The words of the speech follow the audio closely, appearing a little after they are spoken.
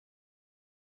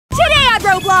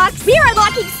Roblox! We are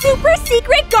unlocking super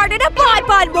secret Garten of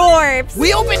Banban Morphs!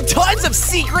 We opened tons of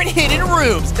secret hidden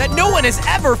rooms that no one has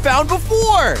ever found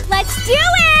before! Let's do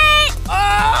it!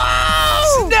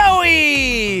 Oh!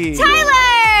 Snowi! Tyler!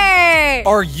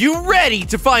 Are you ready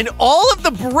to find all of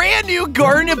the brand new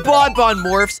Garten of Banban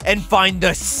Morphs and find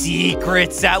the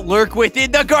secrets that lurk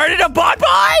within the Garten of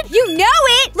Banban? You know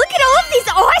it! Look at all of these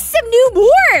awesome new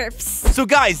morphs! So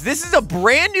guys, this is a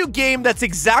brand new game that's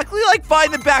exactly like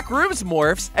Find the Back Rooms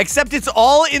Morphs, except it's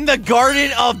all in the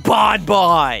Garten of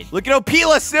Banban. Look at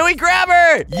Opila, Snowi, grab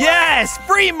her! Yes,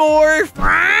 free morph!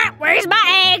 Where's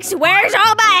my eggs? Where's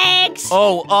all my eggs?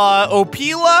 Oh,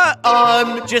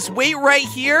 Opila, just wait right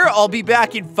here. I'll be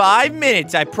back in 5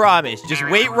 minutes, I promise. Just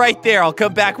wait right there. I'll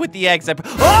come back with the eggs.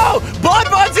 Oh,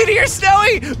 Banban's in here,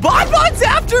 Snowi! Banban's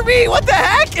after me! What the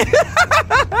heck?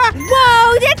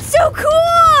 Whoa, that's so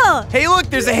cool! Hey, look,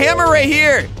 there's a hammer right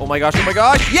here. Oh my gosh, oh my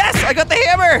gosh. Yes, I got the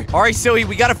hammer. All right, Snowi,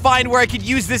 we gotta find where I could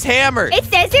use this hammer. It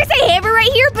says there's a hammer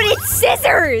right here, but it's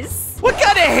scissors. What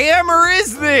kind of hammer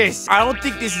is this? I don't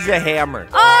think this is a hammer.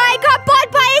 Oh, I got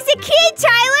bought by as a kid,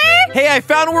 Tyler. Hey, I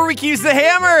found where we can use the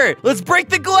hammer. Let's break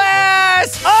the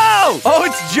glass. Oh,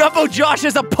 it's Jumbo Josh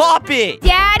as a puppet.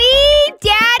 Daddy,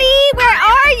 where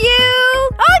are you?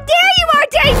 Oh, there you are,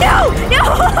 Daddy.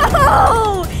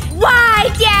 No. Why,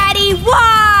 Daddy,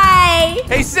 why?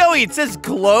 Hey, Zoe, it says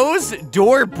close,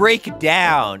 door break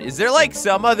down. Is there like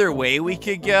some other way we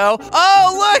could go?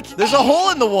 Oh, look, there's a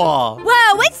hole in the wall.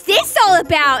 Whoa, what's this all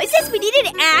about? It says we need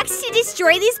an axe to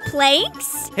destroy these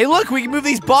planks? Hey, look, we can move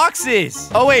these boxes.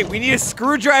 Oh, wait, we need a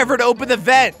screwdriver to open the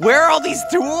vent. Where are all these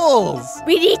tools?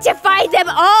 We need to find them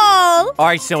all. All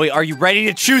right, Zoe, are you ready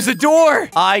to choose a door?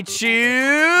 I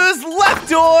choose left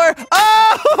door.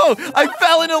 Oh, I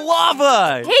fell into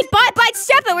lava. Hey, Banban,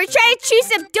 stop it. We're trying to choose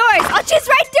some doors. I'll choose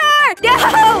right door. No,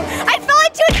 I fell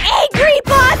into an angry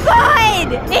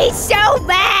Banban. He's so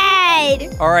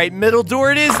mad. All right, middle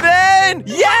door it is then.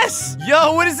 Yes.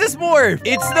 Yo, what is this morph?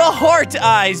 It's the heart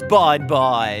eyes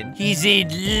Banban. He's in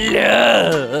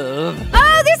love.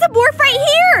 Oh, there's a morph right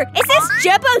here. It says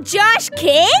Jumbo Josh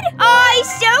Kid. Oh,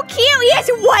 he's so cute. He has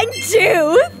one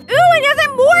tooth. Ooh, another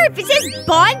morph. It says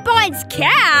Banban's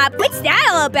cap. What's that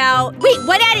all about? Wait,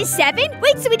 1 out of 7?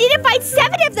 Wait, so we need to find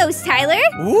 7 of those, Tyler.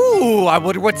 Ooh, I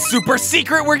wonder what super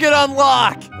secret we're gonna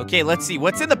unlock. Okay, let's see.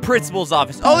 What's in the principal's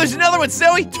office? Oh, there's another one,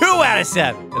 Snowi. 2 out of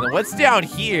 7. And then what's down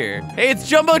here? Hey, it's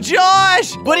Jumbo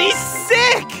Josh, but he's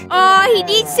sick. Oh, he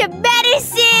needs some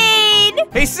medicine.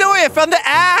 Hey, Snowi, I found the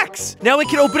axe. Now we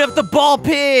can open up the ball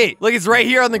pit. Look, it's right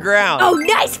here on the ground. Oh,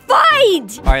 nice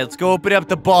find. All right, let's go open up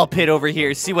the ball pit over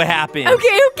here. See what happens.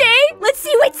 Okay. Let's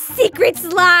see what secrets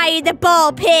lie in the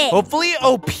ball pit. Hopefully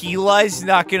Opila is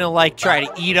not gonna like try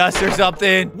to eat us or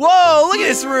something. Whoa, look at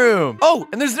this room. Oh,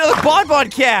 and there's another Banban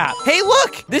cap. Hey,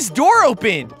 look, this door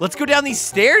opened. Let's go down these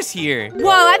stairs here. Whoa,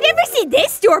 I've never seen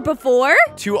this door before.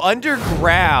 To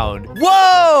underground.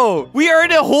 Whoa, we are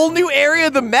in a whole new area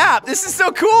of the map. This is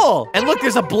so cool. And look,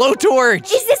 there's a blowtorch.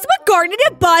 Is this what Garten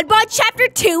of Banban Chapter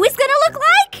 2 is gonna look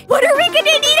like? What are we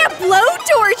gonna need a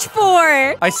blowtorch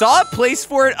for? I saw a place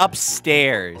for it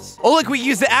upstairs. Oh, look, we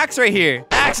use the axe right here.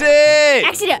 Axe it!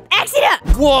 Axe it up.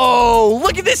 Whoa,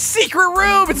 look at this secret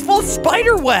room. It's full of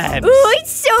spider webs. Ooh,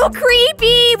 it's so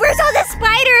creepy. Where's all the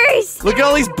spiders? Look at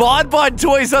all these Banban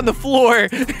toys on the floor.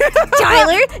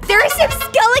 Tyler, there are some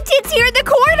skeletons here in the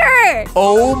corner.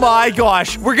 Oh my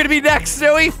gosh, we're gonna be next,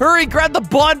 Snowi. Hurry, grab the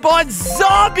Banban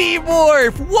zombie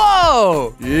morph.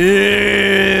 Whoa.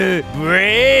 Yeah,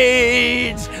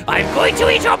 brains. I'm going to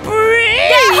eat your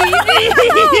brains.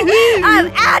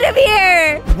 I'm out of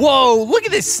here. Whoa, look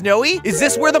at this, Snowi. Is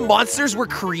this where the monsters were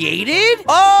created?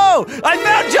 Oh, I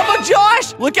found Jumbo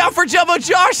Josh. Look out for Jumbo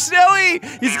Josh, Snowi.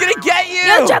 He's gonna get you.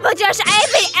 No, Jumbo Josh, I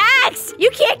have an axe. You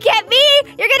can't get me.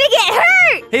 You're gonna get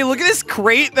hurt. Hey, look at this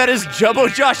crate that has Jumbo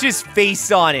Josh's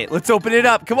face on it. Let's open it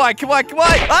up. Come on.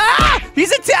 Ah,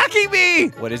 he's attacking me.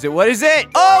 What is it?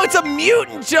 Oh, it's a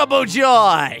mutant Jumbo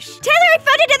Josh. Tyler, I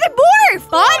found another morph.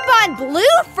 Banban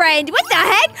Blue Friend. What the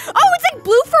heck? Oh, it's like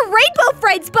blue for rainbow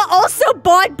friends, but also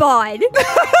Banban.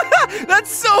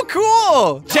 That's so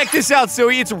cool. Check this out,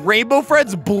 Zoe. It's Rainbow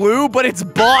Friends Blue, but it's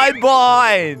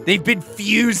Banban. They've been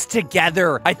fused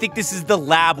together. I think this is the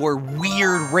lab where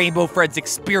weird Rainbow Friends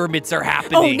experiments are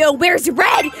happening. Oh no, where's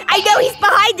Red? I know he's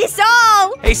behind this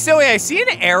all. Hey, Zoe, I see an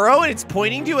arrow and it's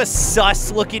pointing to a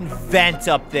sus-looking vent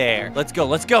up there. Let's go.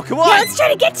 Come on. Yeah, let's try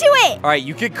to get to it. All right,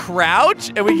 you can crouch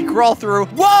and we can crawl through.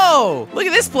 Whoa, look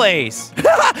at this place.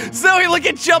 Zoe, look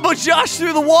at Jumbo Josh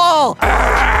through the wall.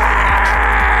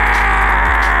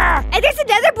 And there's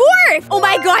another morph. Oh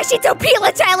my gosh, it's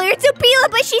Opila, Tyler. It's Opila,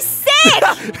 but she's sick.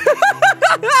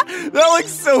 That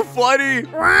looks so funny.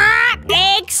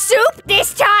 Egg soup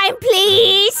this time,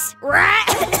 please.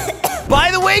 By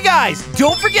the way, guys,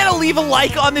 don't forget to leave a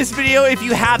like on this video if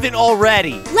you haven't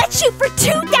already. Let's shoot for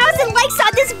 2,000 likes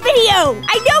on this video.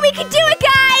 I know we can do it,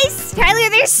 guys. Tyler,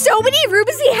 there's so many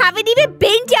rooms we haven't even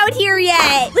been down here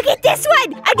yet. Look at this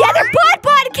one. Another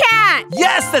Banban cat.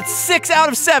 Yes, that's 6 out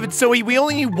of 7. So we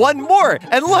only need one more.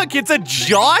 And look, it's a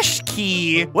Josh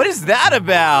key. What is that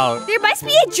about? There must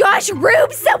be a Josh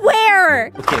room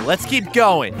somewhere. Okay, let's keep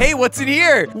going. Hey, what's in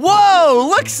here? Whoa,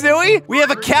 look, Snowi. We have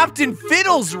a Captain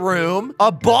Fiddle's room,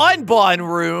 a Banban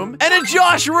room, and a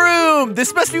Josh room.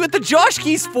 This must be what the Josh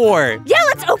key's for. Yeah,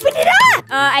 let's open it up.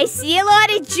 I see a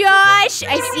lot of Josh.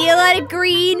 I see a lot of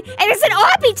green. And there's an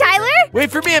obby, Tyler.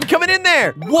 Wait for me, I'm coming in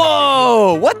there.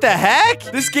 Whoa, what the heck?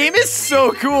 This game is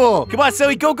so cool. Come on,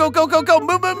 Snowi, go, go, go, go, go.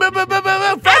 Move, move, move, move, move, move.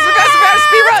 Faster, faster, faster.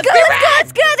 Speed run, speed run.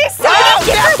 Let's go. There's so many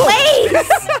different ways.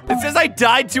 It says I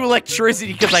died to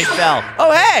electricity because I fell.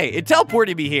 Oh, hey, it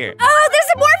teleported me here. Oh, there's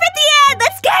a morph at the end.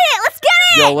 Let's get it. Let's get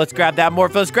it. Yo, let's grab that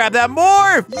morph. Let's grab that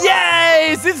morph.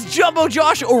 Yes, it's Jumbo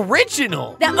Josh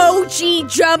Original. The OG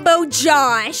Jumbo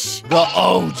Josh. The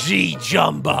OG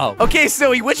Jumbo. Okay,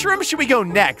 Snowi, which room should we go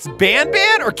next?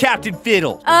 Banban or Captain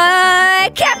Fiddle?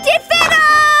 Captain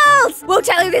Fiddles! Whoa,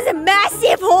 Tyler, there's a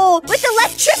massive hole with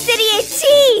electricity and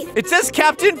teeth. It says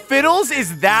Captain Fiddles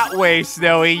is that way,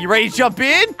 Snowi. You ready to jump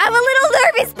in? I'm a little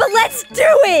nervous, but let's do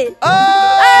it.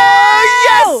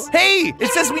 Oh, yes! Hey,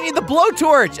 it says we need the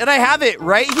blowtorch, and I have it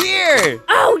right here.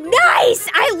 Oh, nice!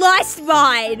 I lost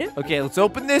mine. Okay, let's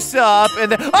open this up,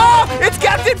 and then... Oh, it's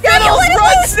Captain Fiddles! No,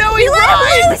 Run, Snowi,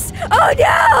 run! Oh,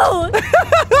 no!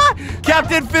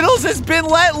 Captain Fiddles has been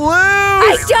let loose!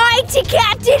 I died to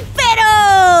Captain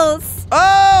Fiddles!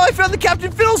 Oh, I found the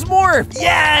Captain Fiddles morph!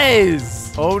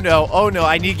 Yes! Oh no,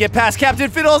 I need to get past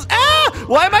Captain Fiddles. Ah!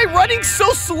 Why am I running so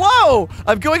slow?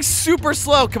 I'm going super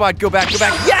slow. Come on, go back, go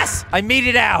back. Yes! I made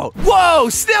it out. Whoa,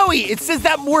 Snowi! It says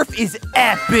that morph is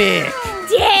epic.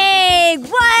 Dang,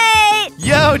 what?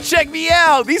 Yo, check me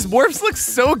out. These morphs look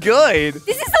so good.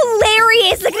 This is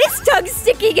hilarious. Look at his tongue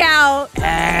sticking out.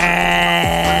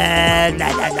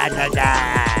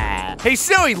 Hey,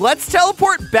 Snowi, let's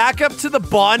teleport back up to the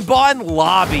Banban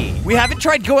lobby. We haven't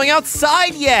tried going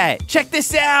outside yet. Check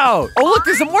this out. Oh, look,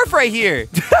 there's a morph right here.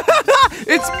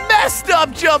 It's messed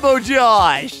up, Jumbo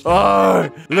Josh.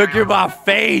 Oh, look at my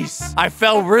face. I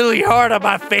fell really hard on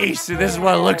my face, and this is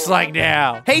what it looks like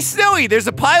now. Hey, Snowi, there's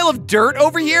a pile of dirt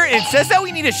over here, and it says that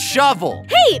we need a shovel.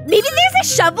 Hey, maybe there's a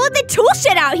shovel in the tool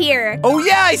shed out here. Oh,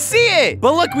 yeah, I see it.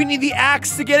 But look, we need the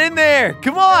axe to get in there.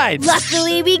 Come on.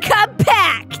 Luckily, we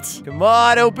compact. Come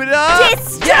on, open it up.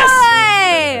 Destroy!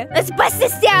 Yes! Let's bust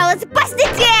this down. Let's bust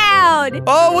it down.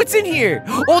 Oh, what's in here?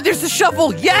 Oh, there's the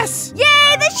shovel. Yes.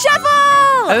 Yay, the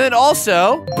shovel. And then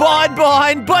also,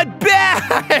 Banban, but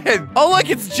bad. Oh, look,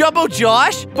 it's Jumbo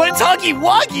Josh, but it's Huggy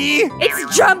Wuggy.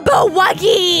 It's Jumbo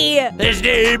Wuggy. His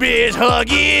name is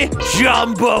Huggy.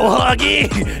 Jumbo Huggy.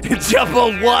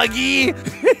 Jumbo Wuggy.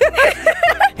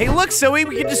 Hey, look, Snowi,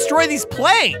 we can destroy these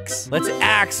planks. Let's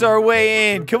axe our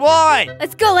way in. Come on.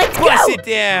 Let's go, let's go. Bust it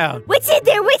down. What's in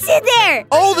there? What's in there?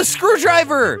 Oh, the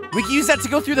screwdriver. We can use that to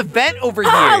go through the vent over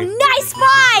here. Oh, nice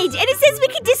find. And it says we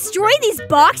can destroy these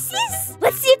boxes?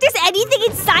 Let's see if there's anything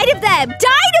inside of them.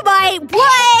 Dynamite.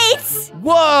 What?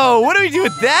 Whoa, what do we do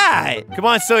with that? Come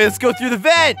on, Snowi, let's go through the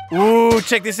vent. Ooh,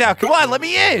 check this out. Come on, let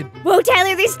me in. Whoa,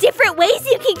 Tyler, there's different ways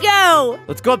you can go.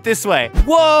 Let's go up this way.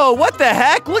 Whoa, what the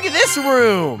heck? Look at this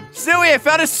room. Snowi, I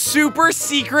found a super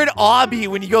secret obby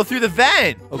when you go through the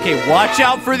vent. Okay, watch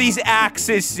out for these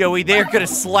axes, Snowi. They're gonna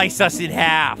slice us in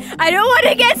half. I don't want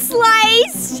to get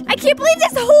sliced. I can't believe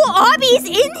this whole obby is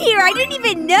in here. I didn't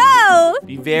even know.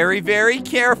 Be very, very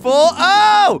careful.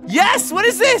 Oh, yes, what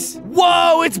is this?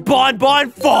 Whoa, it's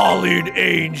Banban Fallen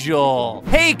Angel.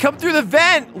 Hey, come through the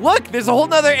vent. Look, there's a whole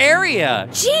nother area.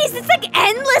 Jeez, it's like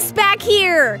endless back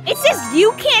here. It says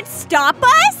you can't stop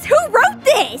us? Who wrote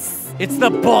this? It's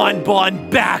the Banban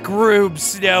back room,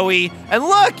 Snowi. And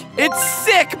look, it's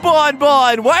sick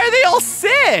Banban. Why are they all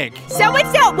sick?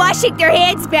 Someone's not washing their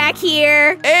hands back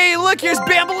here. Hey, look, here's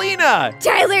Bambolina.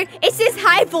 Tyler, it says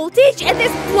high voltage and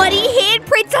there's bloody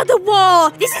handprints on the wall.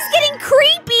 This is getting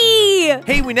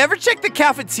creepy. Hey, we never checked the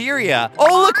cafeteria.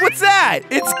 Oh, look, what's that?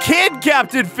 It's Kid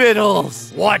Captain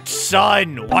Fiddles. What,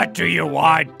 son? What do you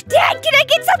want? Dad, can I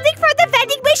get something from the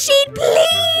vending machine, please?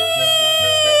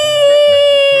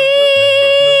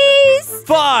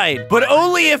 Fine, but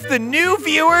only if the new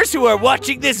viewers who are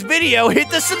watching this video hit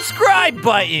the subscribe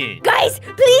button. Guys,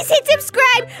 please hit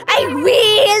subscribe. I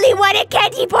really want a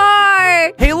candy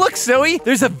bar. Hey, look, Snowi,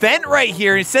 there's a vent right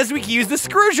here, and it says we can use the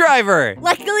screwdriver.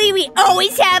 Luckily, we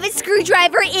always have a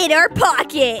screwdriver in our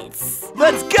pockets.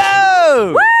 Let's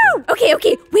go! Woo! Okay,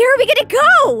 where are we gonna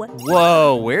go?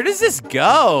 Whoa, where does this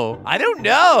go? I don't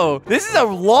know. This is a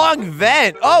long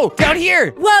vent. Oh, down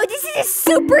here. Whoa, this is a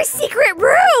super secret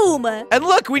room. And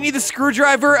look, we need the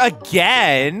screwdriver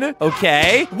again.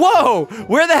 Okay. Whoa,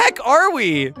 where the heck are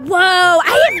we? Whoa,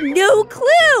 I have no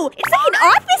clue. It's like an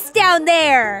office down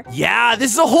there. Yeah,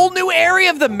 this is a whole new area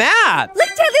of the map. Look,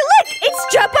 Tyler, look.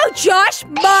 It's Jumbo Josh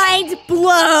mind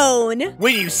blown.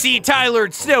 When you see Tyler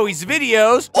and Snowi's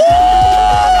videos,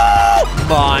 oh,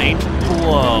 mind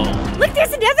blown. Look,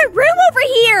 there's another room over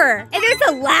here. And there's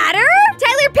a ladder.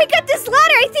 Tyler, pick up this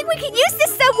ladder. I think we can use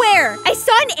this somewhere. I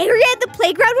saw an area in the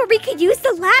playground where we could use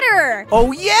the ladder.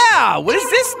 Oh, yeah. What does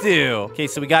this do? Okay,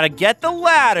 so we got to get the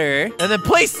ladder and then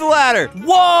place the ladder.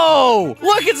 Whoa.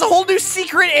 Look, it's a whole new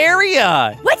secret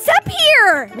area. What's up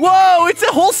here? Whoa, it's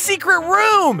a whole secret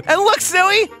room. And look,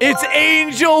 Snowi, it's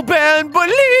Angel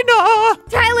Banbalina.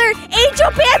 Tyler, Angel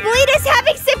Banbalina's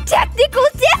having some technical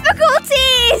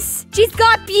difficulties. She's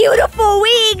got beautiful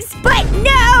wings, but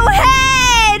no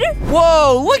head.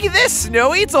 Whoa, look at this,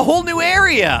 Snowi. It's a whole new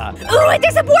area. Ooh, and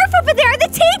there's a morph over there on the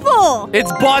table.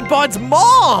 It's Banban's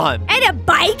mom. And a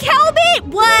bike helmet?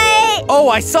 What? Oh,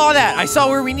 I saw that. I saw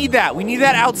where we need that. We need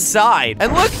that outside.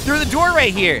 And look, through the door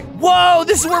right here. Whoa,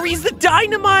 this is where we use the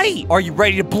dynamite. Are you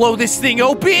ready to blow this thing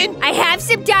open? I have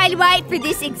some dynamite for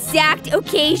this exact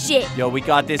occasion. Yo, we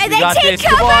got this. And we got take this.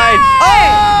 Come cover! on.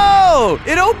 Oh,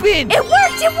 it opened. It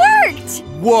worked, it worked.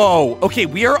 Whoa. Okay,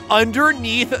 we are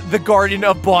underneath the Garden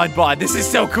of Banban. This is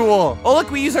so cool. Oh, look,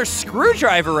 we use our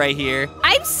screwdriver right here.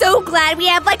 I'm so glad we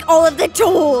have, like, all of the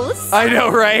tools. I know,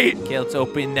 right? Okay, let's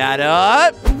open that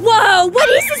up. Whoa, what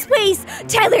is this place?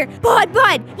 Tyler,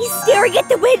 Banban, he's staring at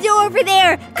the window over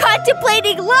there,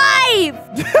 contemplating life.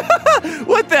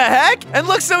 What the heck? And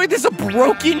look, Zoe, there's a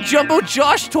broken Jumbo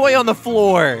Josh toy on the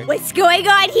floor. What's going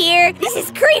on here? This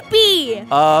is creepy.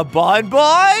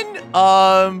 Banban?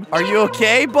 Are you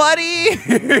okay, buddy?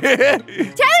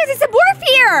 Tyler, there's a morph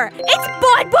here. It's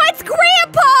Banban's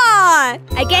grandpa.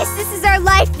 I guess this is our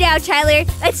life now, Tyler.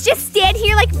 Let's just stand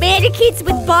here like mannequins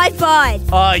with Banban.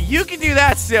 You can do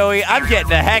that, Zoe. I'm getting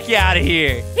the heck out of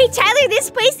here. Hey, Tyler, this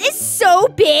place is so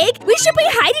big. We should play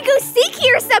hide and go seek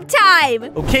here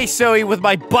sometime. Okay, Zoe, with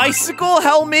my bicycle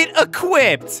helmet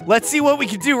equipped. Let's see what we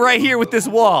can do right here with this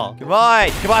wall. Come on,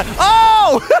 come on.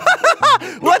 Oh!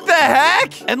 What the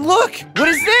heck? And look, what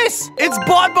is this? It's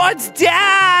Banban's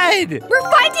dad.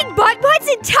 We're finding Banban's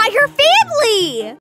entire family.